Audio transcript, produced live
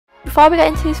Before we get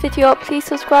into this video, please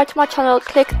subscribe to my channel,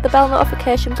 click the bell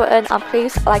notification button and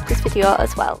please like this video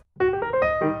as well.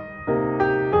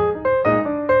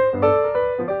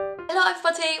 Hello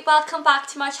everybody, welcome back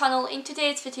to my channel. In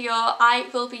today's video I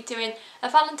will be doing a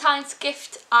Valentine's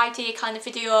gift idea kind of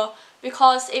video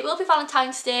because it will be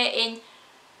Valentine's Day in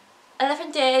 11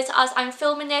 days as I'm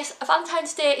filming this.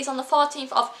 Valentine's Day is on the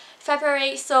 14th of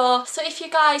February, so if you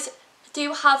guys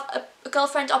do have a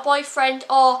girlfriend or boyfriend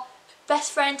or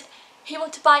best friend who you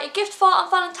want to buy a gift for on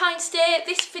Valentine's Day,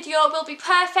 this video will be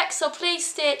perfect, so please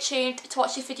stay tuned to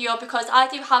watch this video because I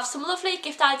do have some lovely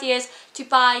gift ideas to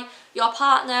buy your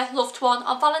partner, loved one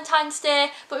on Valentine's Day.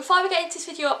 But before we get into this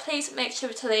video, please make sure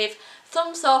to leave a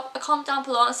thumbs up, a comment down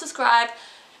below and subscribe.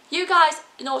 You guys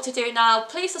know what to do now.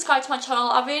 Please subscribe to my channel.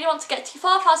 I really want to get to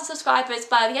 4,000 subscribers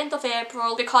by the end of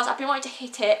April because I've been wanting to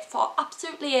hit it for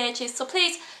absolutely ages, so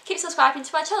please keep subscribing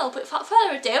to my channel. But without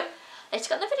further ado, let's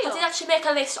get in the video. I did actually make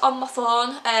a list on my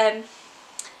phone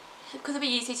because it'd be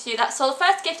easy to do that. So the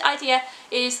first gift idea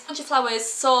is 100 flowers.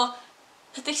 So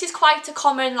this is quite a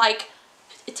common, like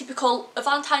a typical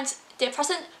Valentine's Day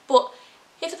present, but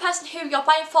if the person who you're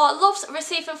buying for loves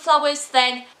receiving flowers,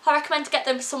 then I recommend to get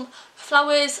them some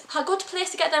flowers. A good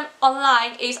place to get them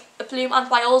online is Bloom and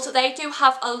Wild. They do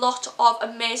have a lot of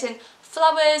amazing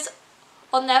flowers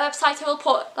on their website. I will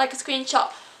put like a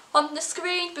screenshot on the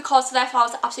screen because their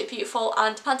flowers are absolutely beautiful,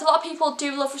 and a lot of people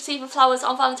do love receiving flowers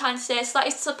on Valentine's Day, so that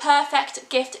is the perfect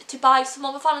gift to buy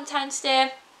someone for Valentine's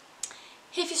Day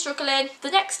if you're struggling. The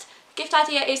next gift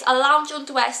idea is a lounge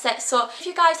underwear set. So if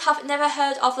you guys have never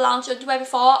heard of lounge underwear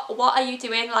before, what are you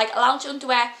doing? Like, lounge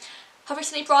underwear have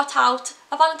recently brought out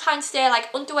a Valentine's Day like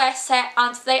underwear set,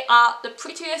 and they are the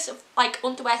prettiest like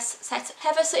underwear set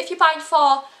ever. So if you're buying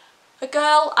for a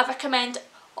girl, I recommend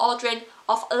ordering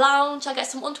off Lounge and get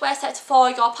some underwear sets for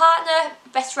your partner,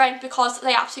 best friend, because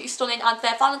they're absolutely stunning and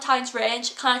their Valentine's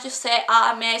range, can I just say,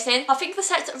 are amazing. I think the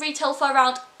sets retail for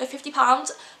around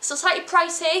 £50, so slightly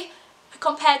pricey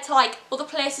compared to like other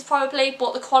places probably,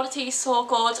 but the quality is so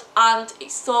good and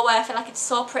it's so worth it. Like, it's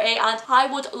so pretty, and I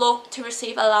would love to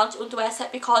receive a Lounge underwear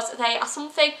set because they are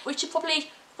something which you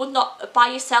probably would not buy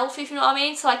yourself, if you know what I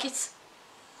mean. So like, it's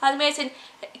an amazing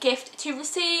gift to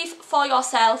receive for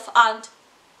yourself, and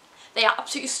they are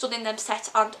absolutely stunning, them set,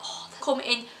 and they come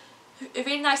in a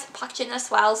really nice packaging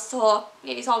as well, so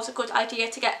it is always a good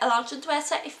idea to get a lounge underwear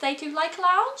set if they do like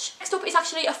lounge. Next up is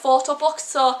actually a photo book.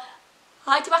 So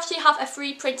I do actually have a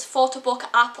free print photo book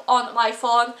app on my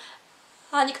phone,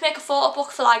 and you can make a photo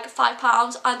book for like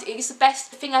 £5 and it is the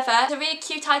best thing ever. It's a really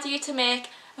cute idea to make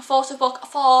a photo book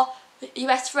for your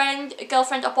best friend,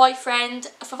 girlfriend or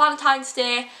boyfriend for Valentine's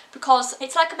Day, because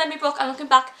it's like a memory book and looking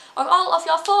back on all of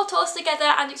your photos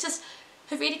together, and it's just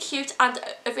really cute and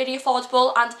really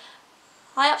affordable, and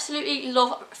I absolutely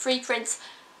love Free Prints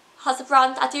as a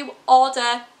brand. I do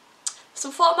order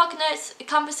some photo magnets,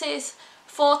 canvases,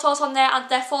 photos on there, and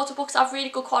their photo books are really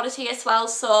good quality as well,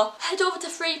 so head over to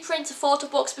Free Prints photo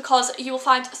books because you will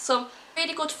find some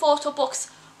really good photo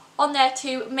books on there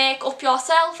to make up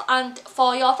yourself and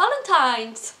for your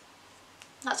Valentines.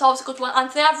 That's always a good one,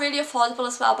 and they are really affordable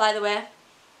as well, by the way.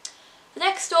 The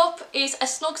next up is a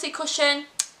Snugsy cushion.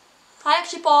 I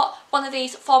actually bought one of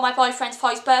these for my boyfriend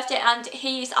for his birthday and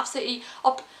he is absolutely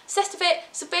obsessed with it.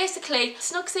 So basically,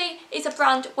 Snugsy is a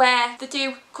brand where they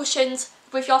do cushions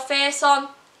with your face on,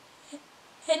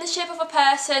 in the shape of a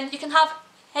person. You can have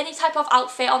any type of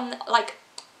outfit on, like,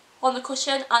 on the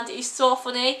cushion, and it is so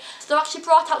funny. So they've actually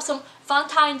brought out some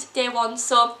Valentine's Day ones,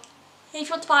 so if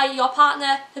you want to buy your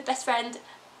partner, your best friend,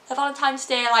 a Valentine's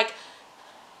Day like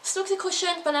Snugsy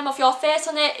cushion with the name of your face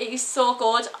on it, it is so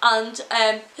good, and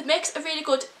it makes a really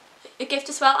good gift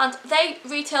as well, and they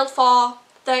retailed for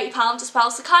 £30 as well,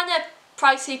 so kind of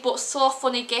pricey but so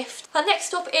funny gift. And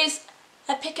next up is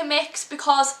a pick and mix,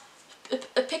 because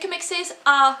pick and mixes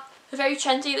are very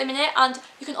trendy at the minute and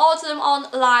you can order them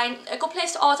online. A good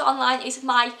place to order online is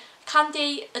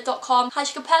mycandy.com,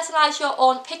 as you can personalise your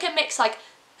own pick and mix, like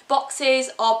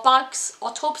boxes or bags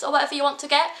or tubs or whatever you want to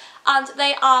get, and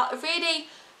they are really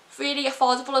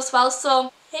affordable as well.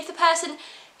 So if the person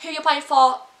who you're buying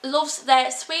for loves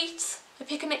their sweets, the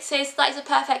pick and mixes, that is a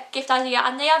perfect gift idea,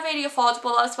 and they are really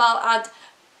affordable as well and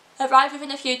arrive within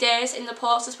a few days in the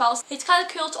post as well. So it's kind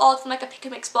of cool to order them like a pick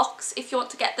and mix box if you want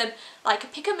to get them like a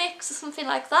pick and mix or something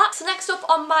like that. So next up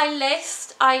on my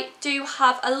list, I do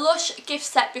have a Lush gift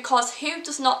set, because who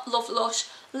does not love Lush?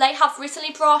 They have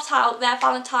recently brought out their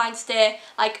Valentine's Day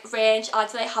like range, and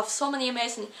they have so many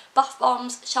amazing bath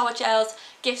bombs, shower gels,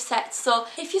 gift sets. So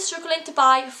if you're struggling to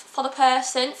buy for the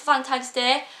person for Valentine's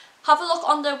Day, have a look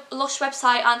on the Lush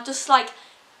website and just like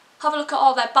have a look at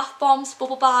all their bath bombs,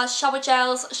 bubble bars, shower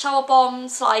gels, shower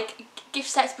bombs, like gift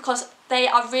sets, because they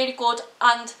are really good,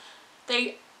 and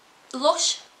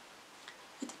Lush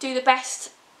do the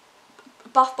best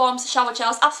bath bombs, shower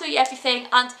gels, absolutely everything,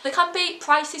 and they can be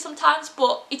pricey sometimes,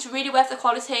 but it's really worth the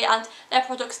quality, and their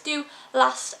products do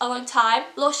last a long time.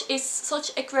 Lush is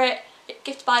such a great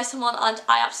gift to buy someone, and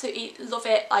I absolutely love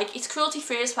it. Like, it's cruelty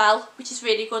free as well, which is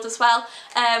really good as well,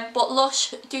 but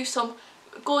Lush do some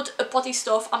good body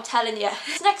stuff, I'm telling you.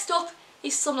 So next up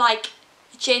is some like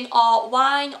gin or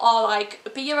wine or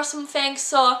like beer or something.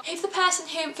 So if the person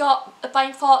who you're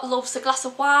buying for loves a glass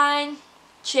of wine,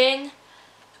 gin,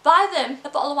 buy them a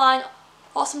bottle of wine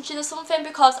or some gin or something,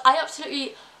 because I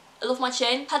absolutely love my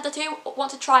gin. And I do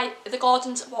want to try the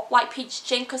Gordon's white peach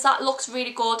gin, because that looks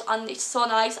really good and it's so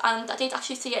nice, and I did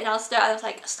actually see it in Asda and I was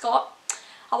like, Scott,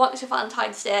 I want this for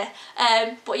Valentine's Day.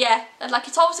 But yeah, like,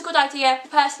 it's always a good idea. The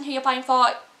person who you're buying for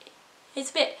is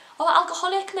a bit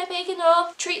alcoholic maybe, you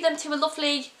know, treat them to a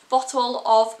lovely bottle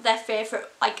of their favourite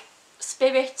like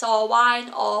spirit or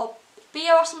wine or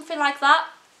beer or something like that.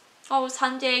 Always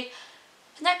handy.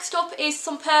 Next up is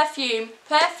some perfume.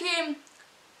 Perfume,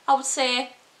 I would say,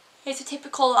 is a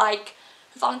typical like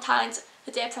Valentine's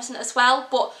Day present as well,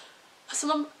 but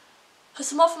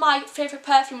some of my favourite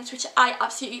perfumes, which I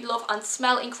absolutely love and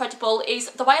smell incredible,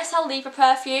 is the YSL Libra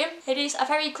perfume. It is a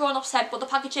very grown up scent, but the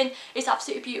packaging is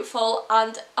absolutely beautiful,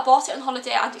 and I bought it on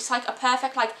holiday, and it's like a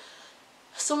perfect like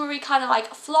summery kind of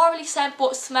like florally scent,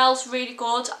 but smells really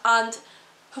good, and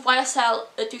YSL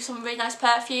do some really nice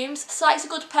perfumes, so it's a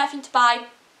good perfume to buy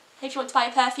if you want to buy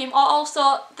a perfume. Or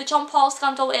also the John Paul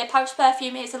Scandal Paris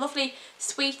perfume is a lovely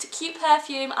sweet cute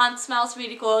perfume and smells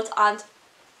really good, and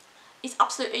it's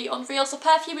absolutely unreal. So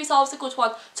perfume is always a good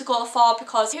one to go for,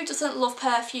 because who doesn't love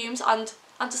perfumes and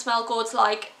to smell good?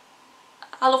 Like,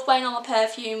 I love wearing all my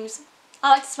perfumes.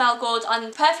 I like to smell good,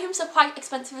 and perfumes are quite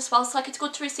expensive as well, so like it's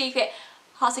good to receive it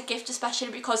as a gift,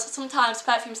 especially because sometimes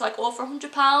perfumes are like over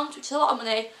 £100, which is a lot of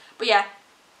money. But yeah,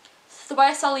 the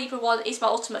YSL Libra one is my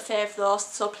ultimate favourite though,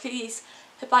 so please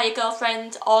buy your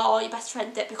girlfriend or your best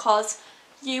friend it, because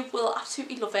you will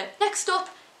absolutely love it. Next up,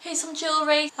 here's some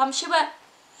jewellery. I'm sure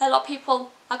a lot of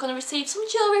people are going to receive some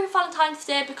jewellery for Valentine's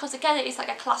Day, because again it is like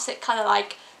a classic kind of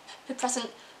like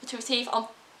present to receive on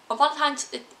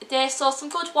Valentine's Day. So some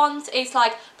good ones is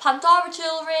like Pandora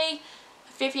jewellery,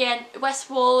 Vivienne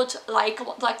Westwood, like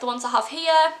the ones I have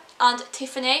here, and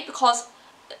Tiffany, because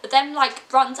them like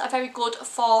brands are very good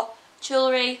for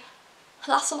jewellery,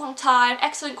 lasts a long time,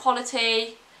 excellent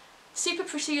quality, super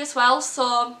pretty as well,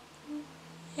 so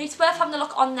it's worth having a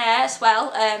look on there as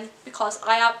well, because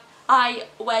I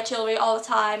wear jewellery all the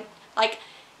time, like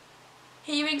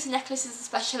earrings and necklaces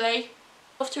especially.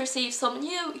 Love to receive some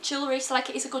new jewellery, so like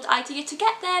it is a good idea to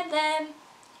get them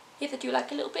if they do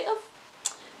like a little bit of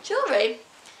jewellery.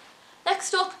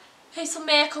 Next up is some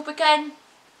makeup. Again,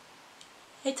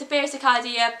 it's a basic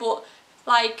idea, but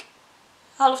like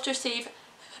I love to receive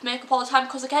makeup all the time,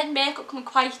 because again makeup can be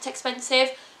quite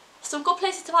expensive. Some good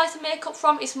places to buy some makeup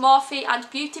from is Morphe and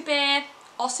Beauty Bay,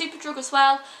 or Superdrug as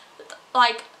well.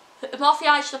 Like the Morphe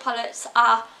eyeshadow palettes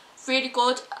are really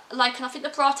good, like, and I think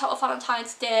they brought out a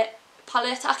Valentine's Day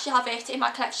palette. I actually have it in my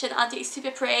collection and it's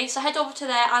super pretty, so head over to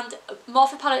there, and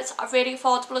Morphe palettes are really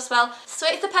affordable as well. So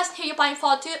if the person who you're buying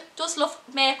for does love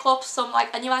makeup, some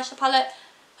like a new eyeshadow palette,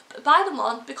 buy them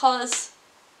one, because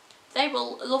they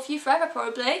will love you forever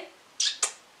probably.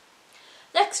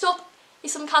 Next up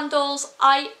is some candles.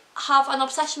 I have an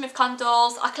obsession with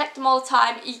candles. I collect them all the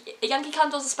time. Yankee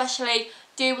candles especially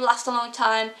do last a long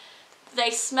time. They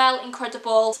smell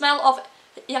incredible. The smell of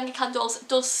Yankee candles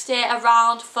does stay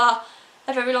around for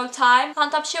a very long time,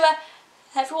 and I'm sure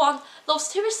everyone loves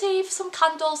to receive some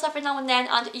candles every now and then,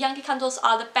 and Yankee candles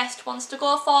are the best ones to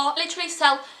go for. I literally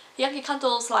sell Yankee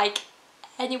candles like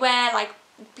anywhere, like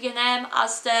B&M,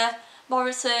 Asda,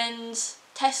 Morrison's,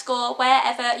 Tesco,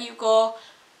 wherever you go,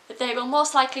 they will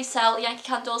most likely sell Yankee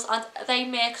candles, and they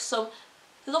make some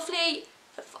lovely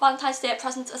Valentine's Day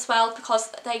presents as well,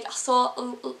 because they are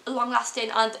so long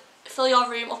lasting and fill your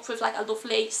room up with like a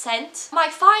lovely scent. My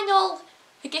final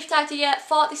gift idea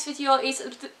for this video is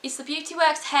the Beauty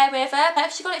Works hair waver. I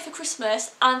actually got it for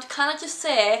Christmas, and can I just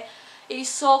say it is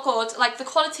so good. Like, the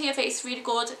quality of it is really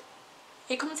good.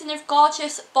 It comes in a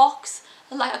gorgeous box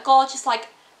and like a gorgeous like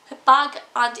bag,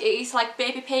 and it is like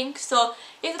baby pink. So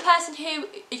if the person who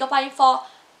you're buying for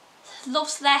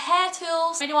loves their hair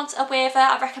tools, really wants a waver,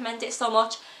 I recommend it so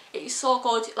much. It is so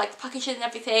good, like the packaging and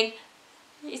everything,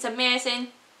 it's amazing.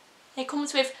 It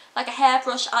comes with like a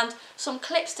hairbrush and some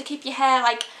clips to keep your hair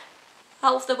like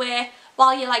out of the way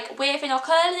while you're like waving or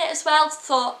curling it as well,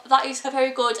 so that is a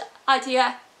very good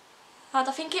idea and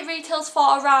I think it retails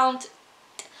for around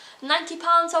 £90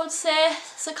 I would say,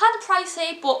 so kind of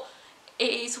pricey, but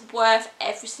it is worth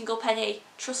every single penny,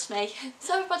 trust me.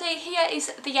 So everybody, here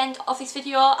is the end of this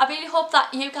video. I really hope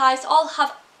that you guys all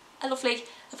have a lovely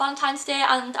Valentine's Day,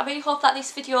 and I really hope that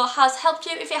this video has helped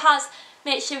you. If it has,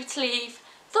 make sure to leave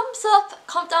thumbs up,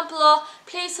 comment down below,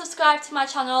 please subscribe to my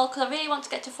channel because I really want to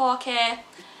get to 4K,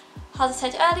 as I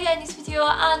said earlier in this video,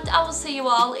 and I will see you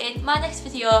all in my next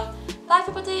video. Bye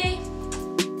everybody!